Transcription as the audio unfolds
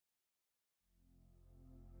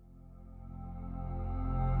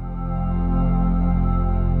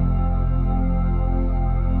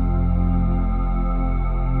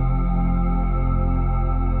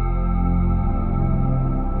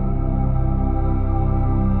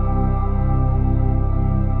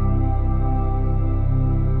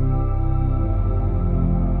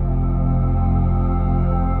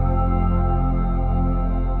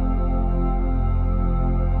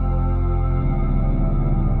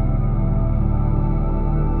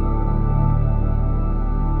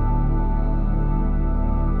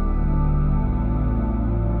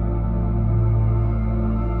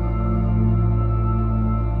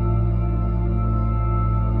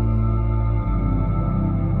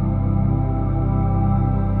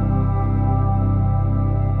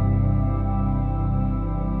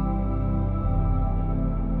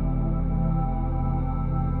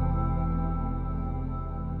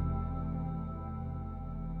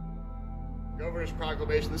Governor's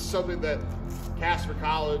proclamation. This is something that Casper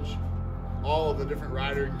College, all of the different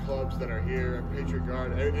riding clubs that are here, Patriot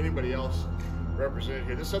Guard, anybody else represented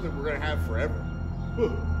here, this is something we're going to have forever.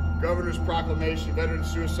 Governor's proclamation, Veteran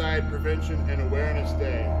Suicide Prevention and Awareness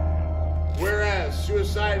Day. Whereas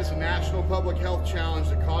suicide is a national public health challenge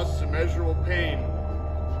that causes immeasurable pain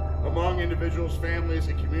among individuals, families,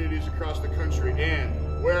 and communities across the country.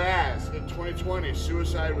 And whereas in 2020,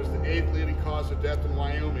 suicide was the 8th leading cause of death in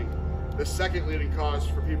Wyoming, the 2nd leading cause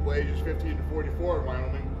for people ages 15 to 44 in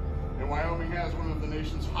Wyoming, and Wyoming has one of the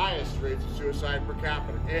nation's highest rates of suicide per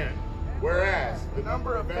capita. And whereas the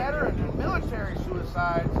number of veteran and military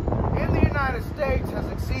suicides in the United States has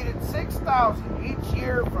exceeded 6,000 each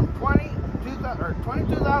year from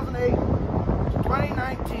 2008 to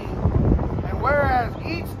 2019, and whereas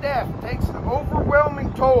each death takes an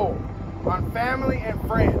overwhelming toll on family and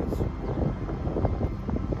friends,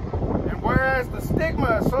 and whereas the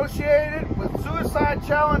stigma associated with suicide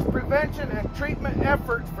challenge prevention and treatment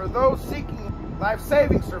efforts for those seeking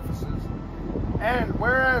life-saving services, and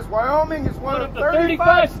whereas Wyoming is one of the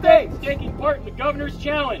 35 states taking part in the Governor's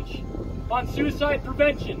Challenge on Suicide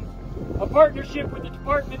Prevention, a partnership with the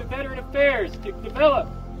Department of Veteran Affairs to develop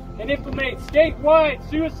and implement statewide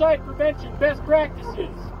suicide prevention best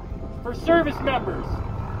practices for service members,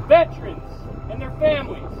 veterans, and their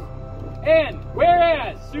families. And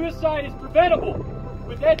whereas suicide is preventable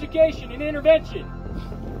with education and intervention,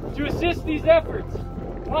 to assist these efforts,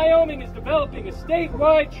 Wyoming is developing a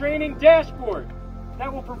statewide training dashboard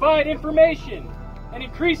that will provide information and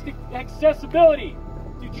increase the accessibility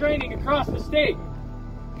to training across the state.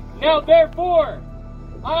 Now therefore,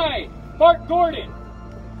 I, Mark Gordon,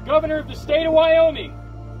 Governor of the state of Wyoming,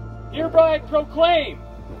 hereby proclaim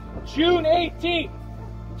June 18th,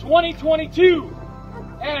 2022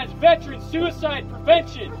 as Veteran Suicide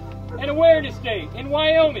Prevention and Awareness Day in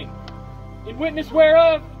Wyoming. In witness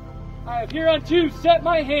whereof, I have hereunto set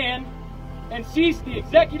my hand and ceased the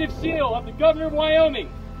executive seal of the Governor of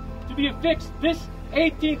Wyoming to be affixed this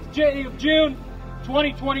 18th day of June,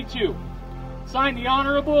 2022. Signed, the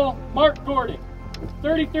Honorable Mark Gordon,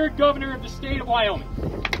 33rd Governor of the state of Wyoming.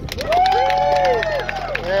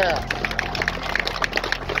 yeah.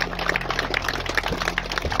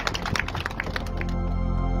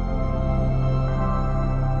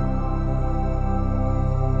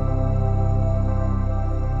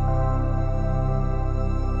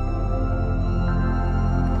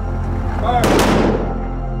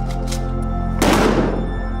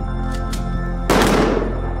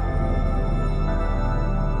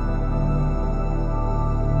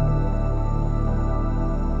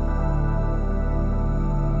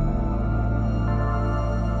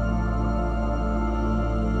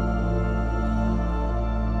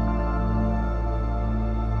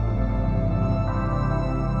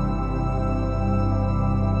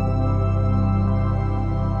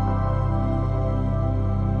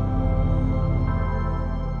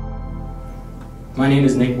 My name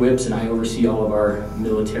is Nick Whipps, and I oversee all of our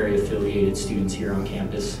military-affiliated students here on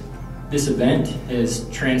campus. This event has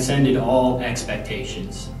transcended all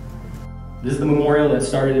expectations. This is the memorial that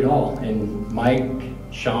started it all, and Mike,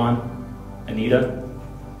 Sean, Anita,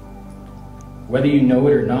 whether you know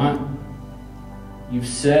it or not, you've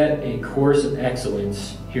set a course of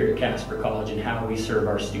excellence here at Casper College in how we serve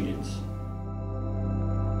our students.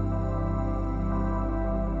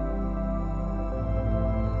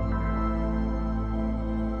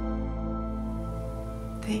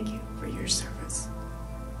 Thank you for your service.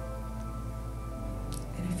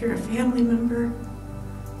 And if you're a family member,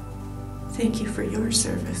 thank you for your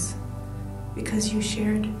service, because you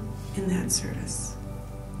shared in that service.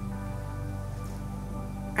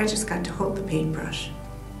 I just got to hold the paintbrush.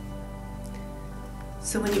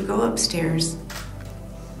 So when you go upstairs,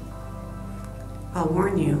 I'll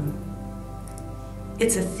warn you,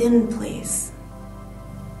 it's a thin place,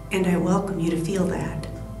 and I welcome you to feel that.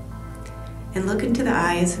 And look into the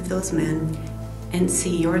eyes of those men and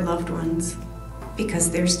see your loved ones,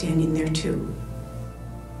 because they're standing there too.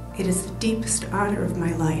 It is the deepest honor of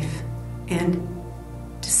my life, and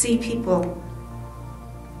to see people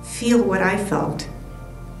feel what I felt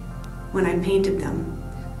when I painted them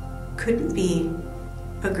couldn't be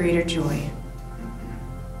a greater joy.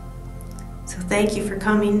 So thank you for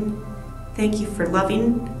coming, thank you for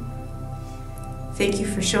loving, thank you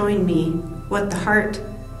for showing me what the heart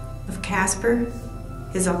of Casper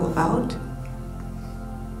is all about,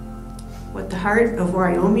 what the heart of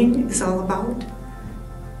Wyoming is all about.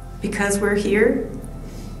 Because we're here,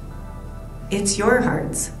 it's your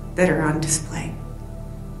hearts that are on display.